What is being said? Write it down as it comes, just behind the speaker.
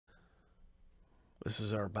This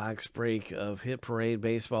is our box break of Hit Parade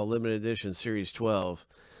Baseball Limited Edition Series 12.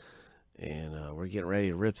 And we're getting ready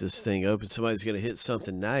to rip this thing open. Somebody's going to hit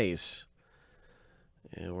something nice.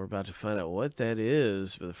 And we're about to find out what that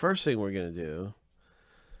is. But the first thing we're going to do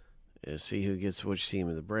is see who gets which team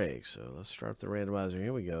in the break. So let's start the randomizer.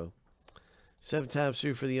 Here we go. 7 times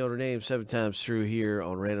through for the owner name, 7 times through here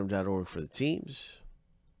on random.org for the teams.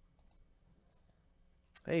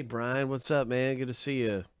 Hey, Brian, what's up, man? Good to see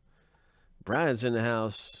you. Brian's in the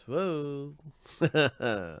house. Whoa.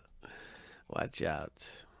 Watch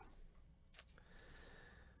out.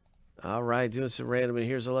 All right, doing some random. And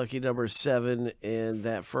here's a lucky number 7. And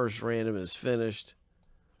that first random is finished.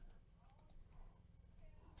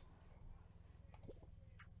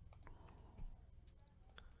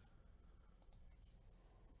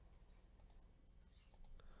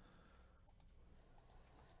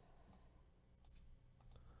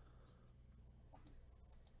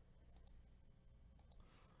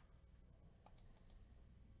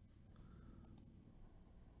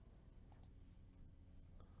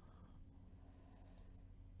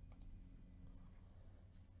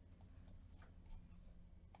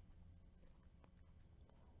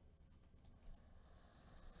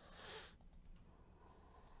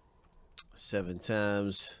 Seven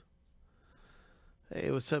times.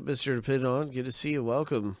 Hey, what's up, Mr. Depend On? Good to see you.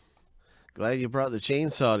 Welcome. Glad you brought the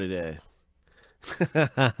chainsaw today.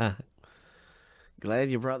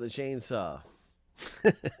 Glad you brought the chainsaw.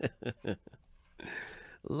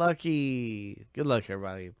 Lucky. Good luck,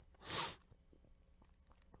 everybody.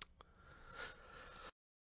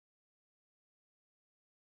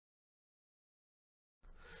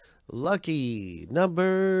 Lucky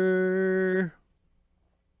number.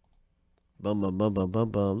 Bum, bum, bum, bum, bum,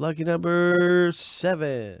 bum. Lucky number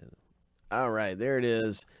 7. All right, there it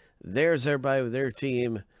is. There's everybody with their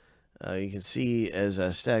team. You can see as I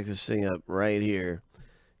stack this thing up right here,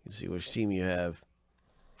 you can see which team you have.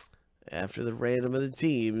 After the random of the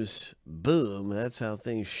teams, boom, that's how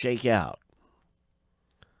things shake out.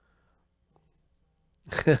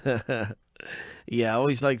 Yeah, I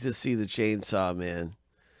always like to see the chainsaw, man.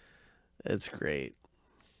 That's great.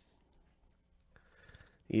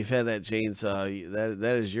 You've had that chainsaw.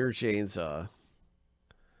 That is your chainsaw.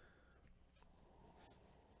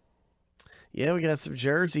 Yeah, we got some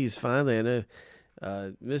jerseys finally. I know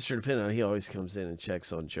Mr. Dependent, he always comes in and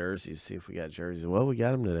checks on jerseys, see if we got jerseys. Well, we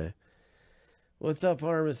got them today. What's up,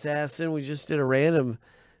 Arm Assassin? We just did a random.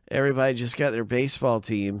 Everybody just got their baseball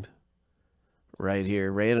team right here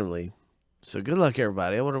randomly. So good luck,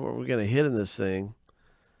 everybody. I wonder what we're going to hit in this thing.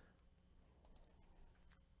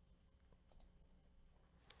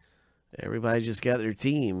 Everybody just got their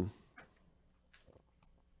team.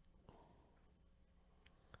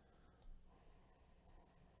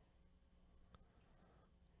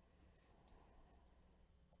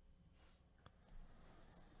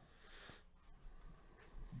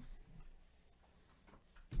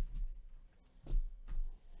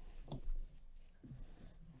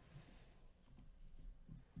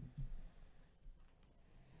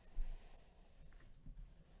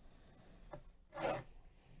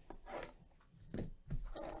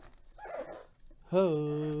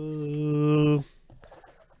 Ho.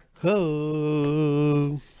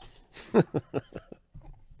 Ho. Let's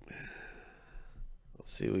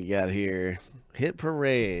see what we got here. Hit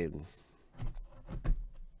Parade.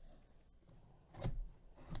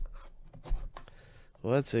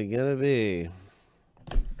 What's it going to be?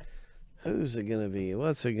 Who's it going to be?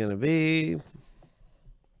 What's it going to be?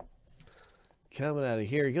 Coming out of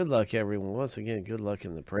here. Good luck, everyone. Once again, good luck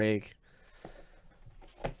in the break.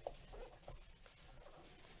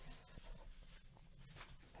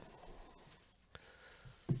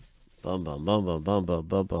 Bum bum bum bum bum bum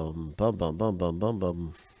bum bum bum bum bum bum bum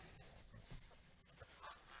bum.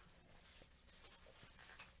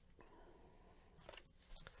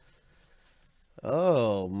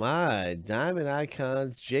 Oh my! Diamond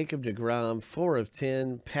Icons, Jacob deGrom, 4 of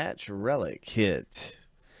 10, patch relic hit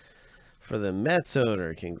for the Mets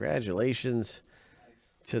owner. Congratulations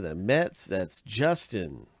to the Mets. That's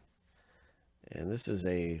Justin, and this is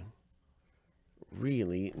a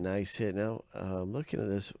really nice hit. Now, looking at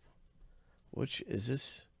this, which is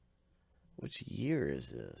this? Which year is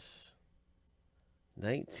this?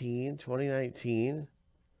 2019.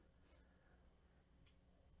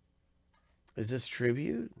 Is this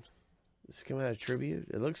tribute? This come out of tribute?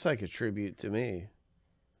 It looks like a tribute to me.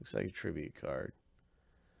 Looks like a tribute card.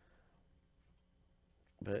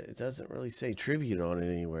 But it doesn't really say tribute on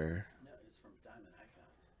it anywhere. No, it's from Diamond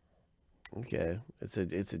Icons. Okay.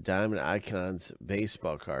 It's a Diamond Icons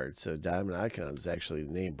baseball card. So Diamond Icons is actually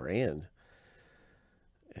the name brand.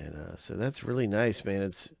 And So that's really nice, man.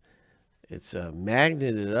 It's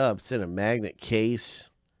magneted up. It's in a magnet case,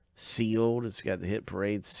 sealed. It's got the Hit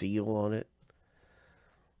Parade seal on it.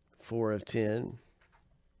 4 of 10.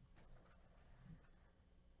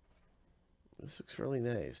 This looks really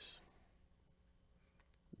nice.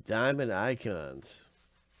 Diamond Icons.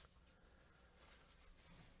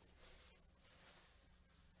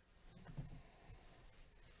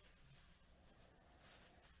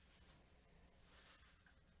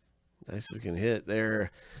 Nice looking hit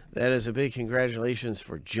there. That is a big congratulations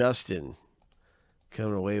for Justin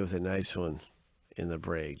coming away with a nice one in the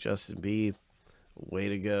break. Justin B, way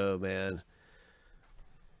to go, man.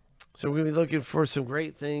 So we're going to be looking for some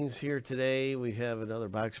great things here today. We have another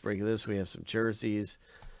box break of this. We have some jerseys.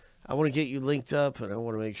 I want to get you linked up, and I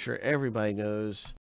want to make sure everybody knows